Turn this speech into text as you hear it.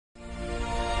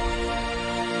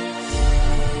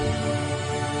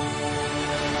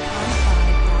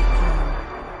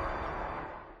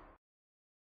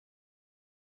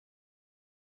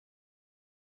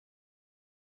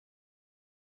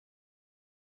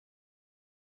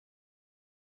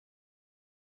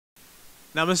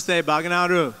Namaste,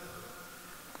 Baganaru.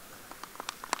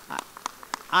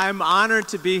 I'm honored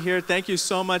to be here. Thank you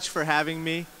so much for having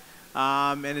me.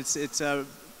 And it's a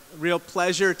real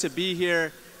pleasure to be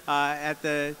here at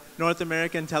the North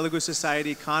American Telugu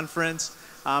Society conference.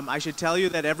 I should tell you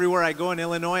that everywhere I go in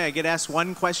Illinois, I get asked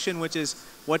one question, which is,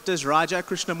 what does Raja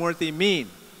Krishnamoorthi mean?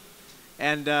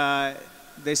 And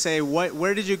they say,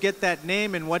 where did you get that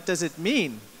name and what does it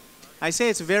mean? I say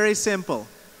it's very simple.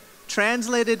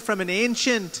 Translated from an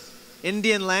ancient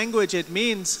Indian language, it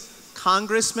means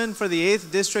Congressman for the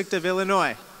 8th District of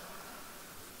Illinois.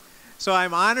 So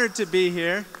I'm honored to be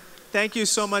here. Thank you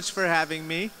so much for having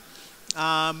me.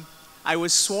 I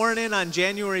was sworn in on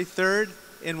January 3rd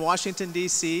in Washington,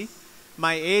 D.C.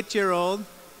 My 8-year-old,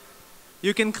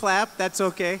 you can clap, that's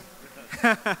okay.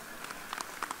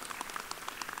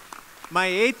 My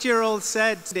 8-year-old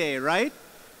said today, right?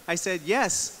 I said,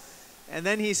 yes. And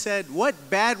then he said, what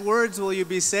bad words will you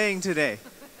be saying today?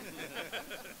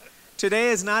 Today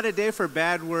is not a day for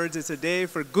bad words, it's a day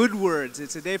for good words.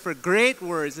 It's a day for great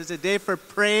words. It's a day for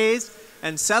praise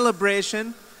and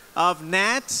celebration of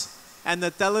Nats and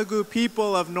the Telugu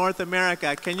people of North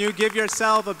America. Can you give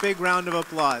yourself a big round of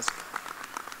applause?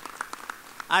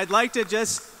 I'd like to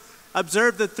just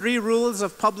observe the 3 rules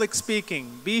of public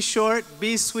speaking. Be short,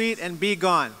 be sweet, and be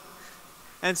gone.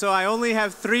 And so I only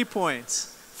have 3 points.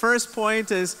 First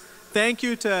point is thank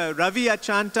you to Ravi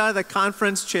Achanta, the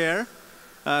conference chair,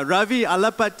 Ravi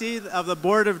Alapati of the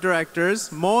board of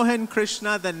directors, Mohan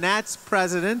Krishna, the NATS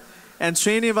president, and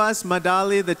Srinivas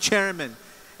Madali, the chairman.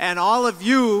 And all of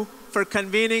you for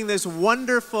convening this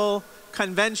wonderful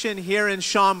convention here in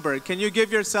Schaumburg. Can you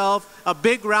give yourself a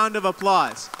big round of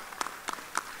applause?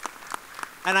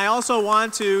 And I also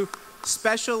want to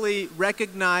specially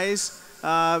recognize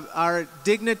our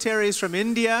dignitaries from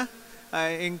India,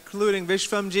 including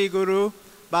Vishwamji Guru,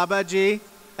 Babaji,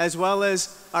 as well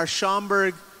as our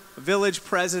Schaumburg village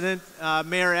president,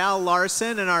 Mayor Al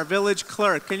Larson, and our village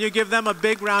clerk. Can you give them a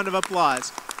big round of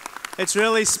applause? It's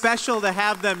really special to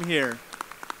have them here.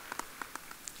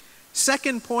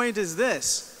 Second point is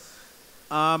this.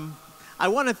 I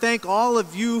want to thank all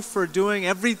of you for doing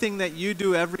everything that you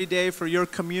do every day for your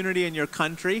community and your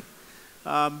country.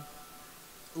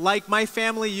 Like my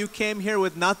family, you came here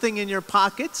with nothing in your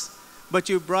pockets, but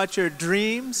you brought your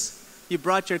dreams, you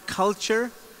brought your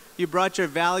culture, you brought your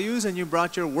values, and you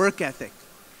brought your work ethic.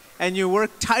 And you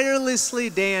worked tirelessly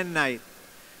day and night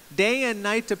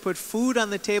to put food on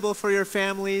the table for your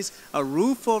families, a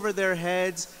roof over their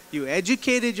heads. You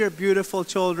educated your beautiful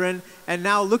children, and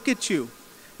now look at you.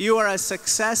 You are a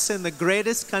success in the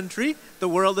greatest country the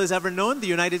world has ever known, the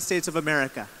United States of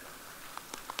America.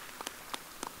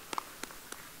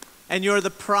 And you're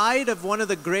the pride of one of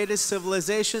the greatest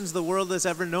civilizations the world has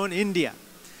ever known, India.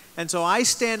 And so I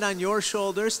stand on your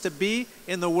shoulders to be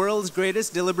in the world's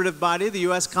greatest deliberative body, the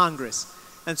U.S. Congress.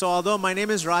 And so although my name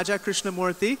is Raja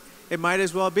Krishnamoorthi, it might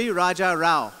as well be Raja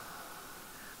Rao,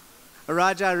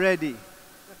 Raja Reddy.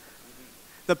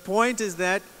 The point is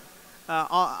that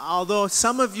although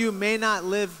some of you may not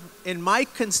live in my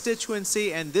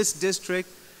constituency and this district,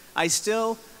 I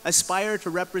still aspire to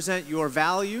represent your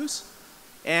values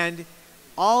and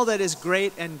all that is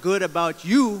great and good about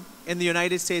you in the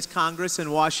United States Congress in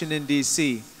Washington,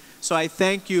 D.C. So I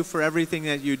thank you for everything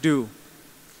that you do.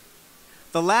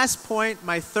 The last point,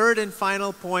 my third and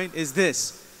final point, is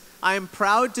this. I am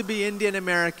proud to be Indian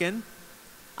American.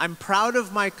 I'm proud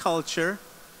of my culture.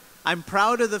 I'm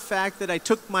proud of the fact that I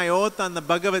took my oath on the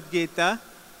Bhagavad Gita.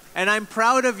 And I'm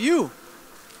proud of you.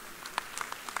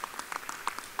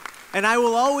 And I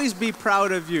will always be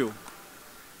proud of you,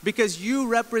 because you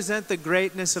represent the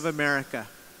greatness of America.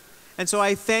 And so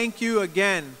I thank you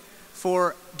again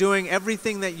for doing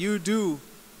everything that you do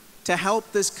to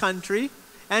help this country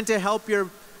and to help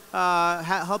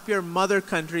your mother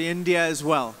country, India, as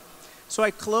well. So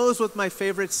I close with my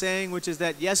favorite saying, which is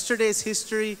that yesterday's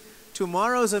history,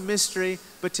 tomorrow's a mystery,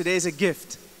 but today's a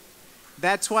gift.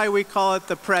 That's why we call it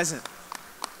the present.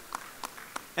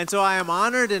 And so I am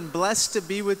honored and blessed to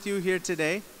be with you here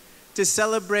today, to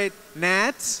celebrate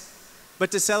Nats,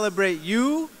 but to celebrate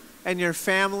you and your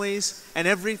families and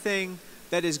everything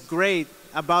that is great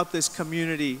about this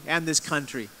community and this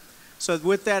country. So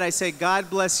with that, I say God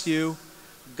bless you,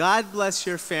 God bless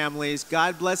your families,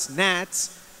 God bless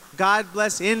Nats, God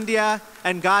bless India,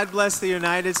 and God bless the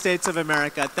United States of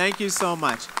America. Thank you so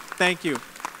much. Thank you.